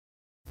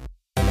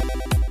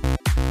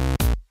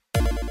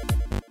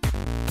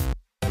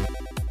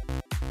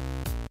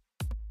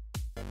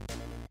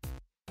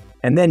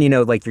And then,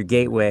 like your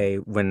gateway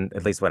when,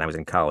 at least when I was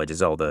in college,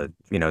 is all the,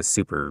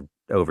 super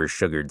over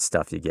sugared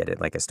stuff you get at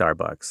like a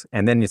Starbucks.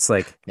 And then it's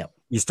like Yep.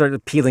 you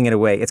start peeling it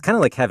away. It's kind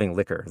of like having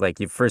liquor. Like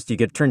you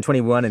get turn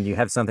 21 and you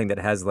have something that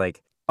has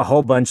like a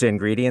whole bunch of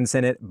ingredients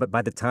in it, but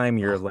by the time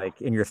you're Oh. like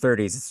in your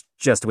 30s, it's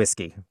just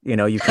whiskey. You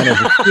kind of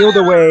just peeled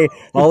away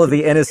all of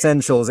the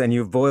inessentials and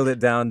you've boiled it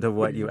down to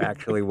what you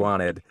actually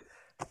wanted.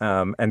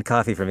 And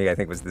coffee for me, I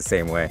think, was the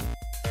same way.